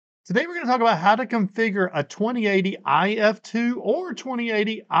Today we're going to talk about how to configure a 2080 IF2 or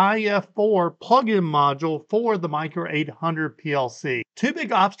 2080 IF4 plug-in module for the Micro850 PLC. Two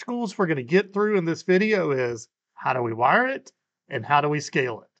big obstacles we're going to get through in this video is how do we wire it and how do we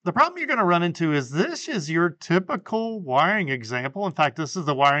scale it. The problem you're going to run into is this is your typical wiring example. In fact, this is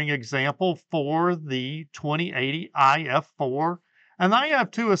the wiring example for the 2080 IF4. And the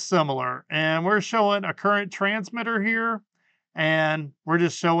IF2 is similar, and we're showing a current transmitter here, and we're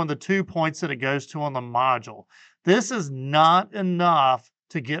just showing the 2 points that it goes to on the module. This is not enough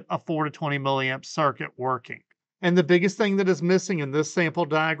to get a 4 to 20 milliamp circuit working. And the biggest thing that is missing in this sample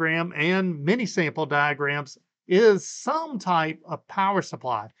diagram and many sample diagrams is some type of power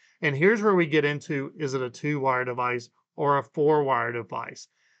supply. And here's where we get into, is it a 2-wire device or a 4-wire device?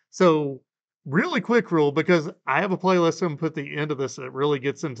 So really quick rule, because I have a playlist and put the end of this that really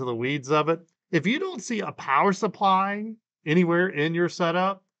gets into the weeds of it. If you don't see a power supply anywhere in your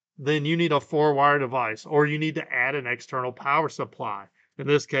setup, then you need a 4-wire device, or you need to add an external power supply. In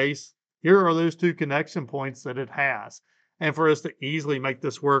this case, here are those 2 connection points that it has. And for us to easily make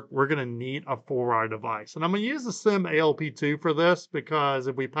this work, we're going to need a 4-wire device. And I'm going to use the SIM ALP2 for this because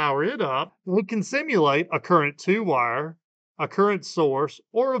if we power it up, we can simulate a current 2-wire, a current source,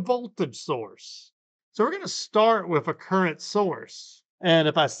 or a voltage source. So we're going to start with a current source. And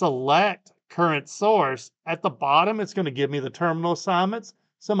if I select current source, at the bottom, it's going to give me the terminal assignments.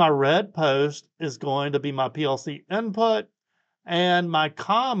 So my red post is going to be my PLC input, and my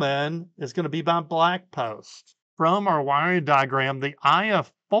common is going to be my black post. From our wiring diagram, the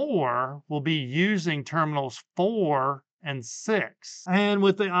IF4 will be using terminals 4 and 6. And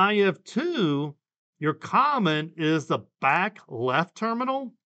with the IF2, your common is the back left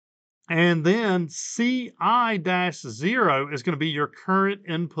terminal, and then CI-0 is going to be your current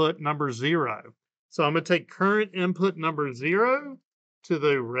input number 0. So I'm going to take current input number 0 to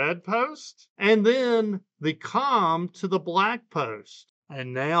the red post, and then the COM to the black post.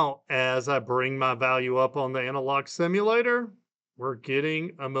 And now, as I bring my value up on the analog simulator, we're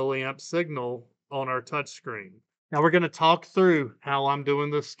getting a milliamp signal on our touch screen. Now we're going to talk through how I'm doing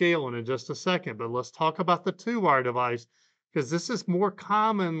the scaling in just a second, but let's talk about the 2-wire device, because this is more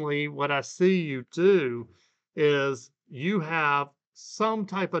commonly what I see you do is you have some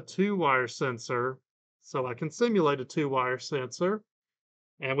type of 2-wire sensor. So I can simulate a 2-wire sensor,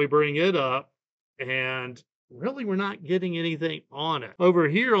 and we bring it up, and really we're not getting anything on it. Over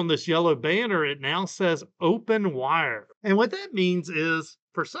here on this yellow banner, it now says open wire. And what that means is,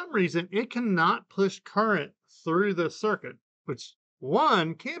 for some reason, it cannot push current through the circuit, which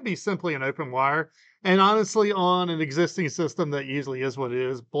one can be simply an open wire. And honestly, on an existing system, that usually is what it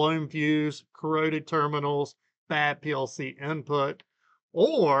is: blown fuse, corroded terminals, bad PLC input,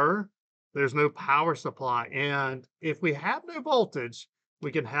 or there's no power supply. And if we have no voltage,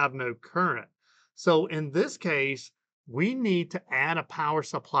 we can have no current. So in this case, we need to add a power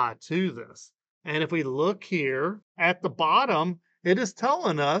supply to this. And if we look here at the bottom, it is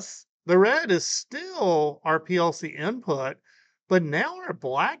telling us the red is still our PLC input, but now our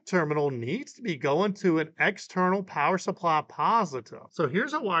black terminal needs to be going to an external power supply positive. So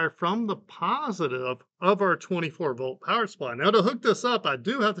here's a wire from the positive of our 24-volt power supply. Now to hook this up, I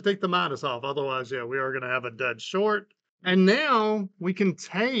do have to take the minus off. Otherwise, yeah, we are going to have a dead short. And now we can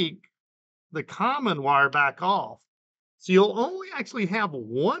take the common wire back off. So you'll only actually have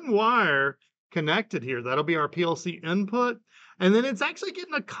one wire connected here. That'll be our PLC input. And then it's actually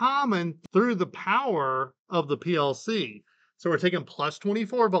getting a common through the power of the PLC. So we're taking plus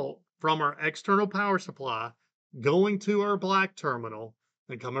 24 volt from our external power supply, going to our black terminal,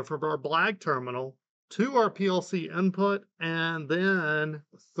 and coming from our black terminal to our PLC input, and then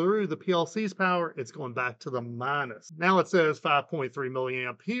through the PLC's power, it's going back to the minus. Now it says 5.3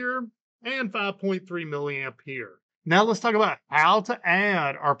 milliamp here and 5.3 milliamp here. Now let's talk about how to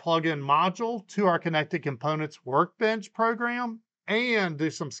add our plug-in module to our Connected Components Workbench program and do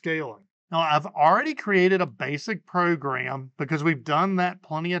some scaling. Now I've already created a basic program because we've done that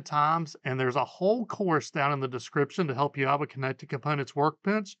plenty of times, and there's a whole course down in the description to help you out with Connected Components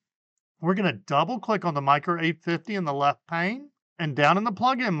Workbench. We're going to double click on the Micro850 in the left pane, and down in the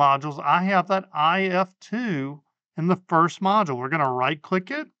plug-in modules, I have that IF2 in the first module. We're going to right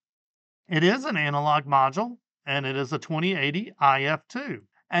click it. It is an analog module, and it is a 2080 IF2.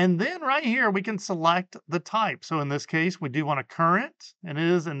 And then right here, we can select the type. So in this case, we do want a current, and it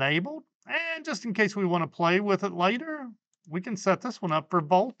is enabled. And just in case we want to play with it later, we can set this one up for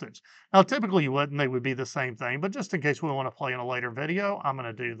voltage. Now, typically you wouldn't, they would be the same thing, but just in case we want to play in a later video, I'm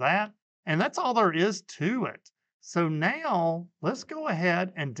going to do that. And that's all there is to it. So now let's go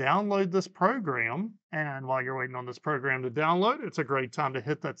ahead and download this program. And while you're waiting on this program to download, it's a great time to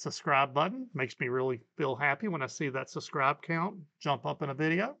hit that subscribe button. Makes me really feel happy when I see that subscribe count jump up in a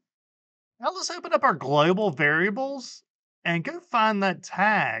video. Now let's open up our global variables and go find that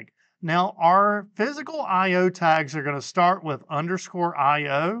tag. Now our physical IO tags are going to start with underscore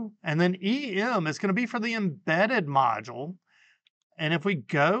IO, and then EM is going to be for the embedded module. And if we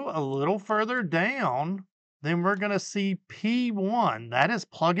go a little further down, then we're going to see P1. That is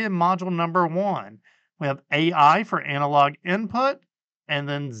plug-in module number 1. We have AI for analog input, and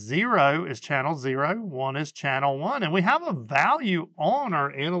then 0 is channel 0, 1 is channel 1. And we have a value on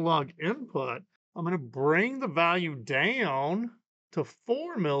our analog input. I'm going to bring the value down to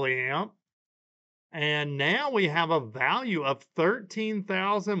 4 milliamp. And now we have a value of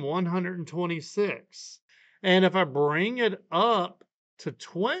 13,126. And if I bring it up to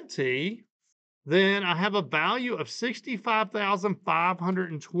 20, then I have a value of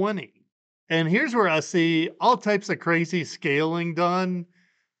 65,520. And here's where I see all types of crazy scaling done,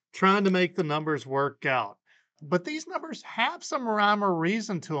 trying to make the numbers work out. But these numbers have some rhyme or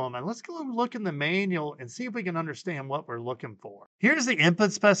reason to them. And let's go look in the manual and see if we can understand what we're looking for. Here's the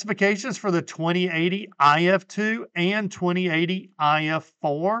input specifications for the 2080 IF2 and 2080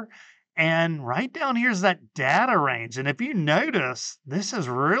 IF4. And right down here is that data range. And if you notice, this is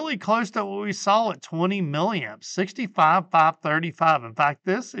really close to what we saw at 20 milliamps, 65,535. In fact,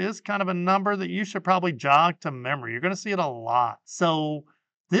 this is kind of a number that you should probably jog to memory. You're going to see it a lot. So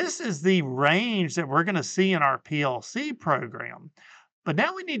this is the range that we're going to see in our PLC program. But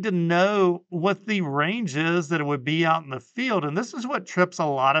now we need to know what the range is that it would be out in the field. And this is what trips a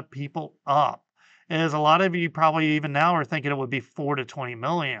lot of people up. Is a lot of you probably even now are thinking it would be 4 to 20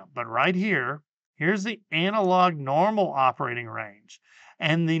 milliamp. But right here, here's the analog normal operating range.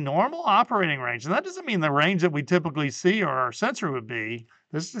 And the normal operating range, and that doesn't mean the range that we typically see or our sensor would be.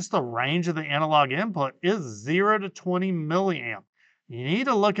 This is just the range of the analog input is 0 to 20 milliamp. You need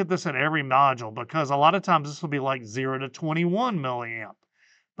to look at this at every module because a lot of times this will be like 0 to 21 milliamp.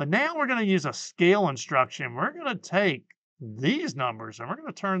 But now we're going to use a scale instruction. We're going to take these numbers and we're going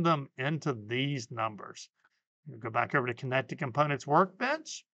to turn them into these numbers. We'll go back over to Connected Components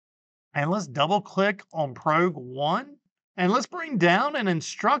Workbench and let's double click on Prog 1 and let's bring down an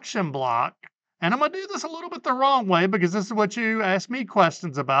instruction block. And I'm going to do this a little bit the wrong way because this is what you asked me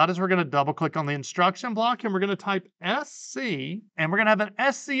questions about is we're going to double click on the instruction block and we're going to type SC and we're going to have an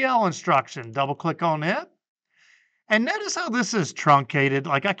SCL instruction. Double click on it. And notice how this is truncated.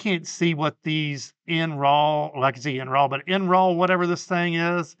 Like I can't see what these NRAW, well, I can see NRAW, but NRAW, whatever this thing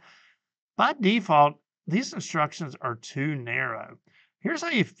is, by default, these instructions are too narrow. Here's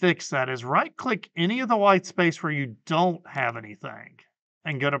how you fix that is right click any of the white space where you don't have anything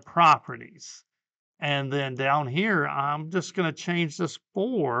and go to properties. And then down here, I'm just going to change this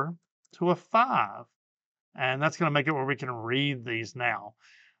 4 to a 5. And that's going to make it where we can read these now.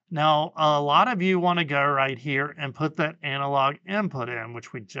 Now, a lot of you want to go right here and put that analog input in,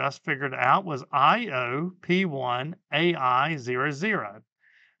 which we just figured out was IO P1 AI00.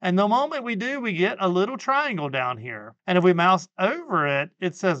 And the moment we do, we get a little triangle down here. And if we mouse over it,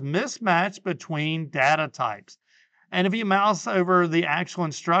 it says mismatch between data types. And if you mouse over the actual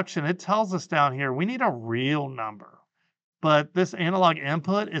instruction, it tells us down here, we need a real number. But this analog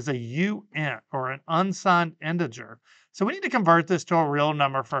input is a UINT or an unsigned integer. So we need to convert this to a real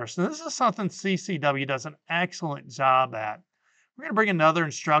number first. And this is something CCW does an excellent job at. We're going to bring another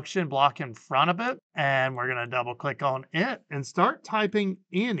instruction block in front of it, and we're going to double click on it and start typing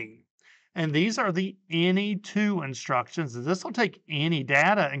any. And these are the any2 instructions. This will take any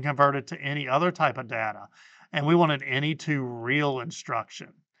data and convert it to any other type of data. And we want an any2 real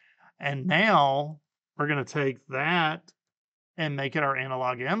instruction. And now we're going to take that and make it our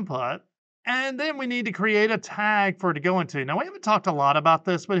analog input. And then we need to create a tag for it to go into. Now, we haven't talked a lot about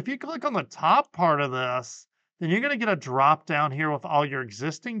this, but if you click on the top part of this, then you're going to get a drop down here with all your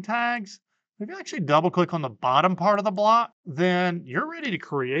existing tags. If you actually double click on the bottom part of the block, then you're ready to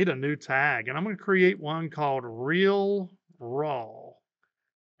create a new tag. And I'm going to create one called Real Raw.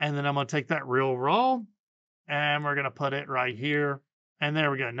 And then I'm going to take that Real Raw and we're going to put it right here. And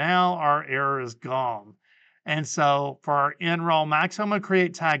there we go. Now our error is gone. And so for our NRAW max, I'm going to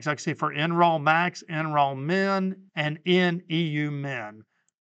create tags actually for NRAW max, NRAW min, and NEU min.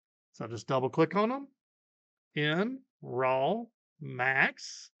 So just double click on them. NRAW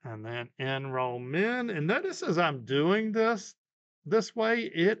max, and then NRAW min. And notice as I'm doing this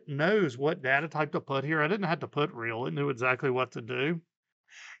way, it knows what data type to put here. I didn't have to put real. It knew exactly what to do.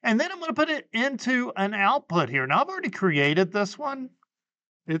 And then I'm going to put it into an output here. Now I've already created this one.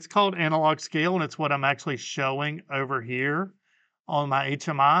 It's called analog scale, and it's what I'm actually showing over here on my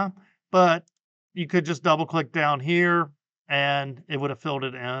HMI. But you could just double click down here and it would have filled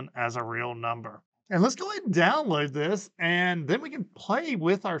it in as a real number. And let's go ahead and download this, and then we can play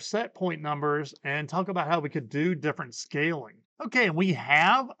with our set point numbers and talk about how we could do different scaling. Okay, and we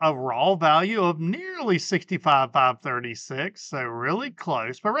have a raw value of nearly 65,536, so really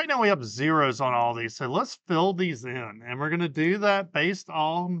close. But right now we have zeros on all these, so let's fill these in. And we're going to do that based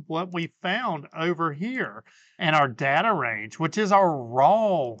on what we found over here. And our data range, which is our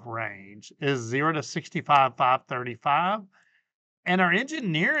raw range, is 0 to 65,535. And our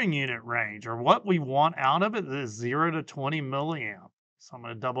engineering unit range, or what we want out of it, is 0 to 20 milliamp. So I'm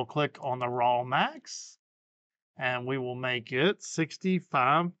going to double click on the raw max, and we will make it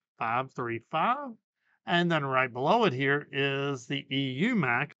 65,535. And then right below it here is the EU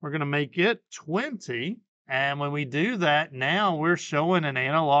max. We're going to make it 20. And when we do that, now we're showing an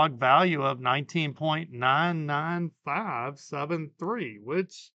analog value of 19.99573,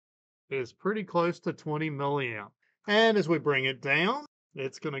 which is pretty close to 20 milliamp. And as we bring it down,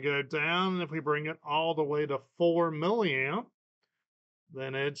 it's going to go down. And if we bring it all the way to 4 milliamp,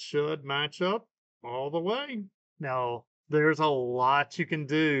 then it should match up all the way. Now, there's a lot you can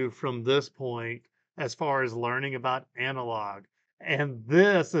do from this point as far as learning about analog. And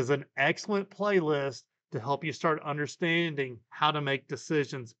this is an excellent playlist to help you start understanding how to make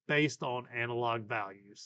decisions based on analog values.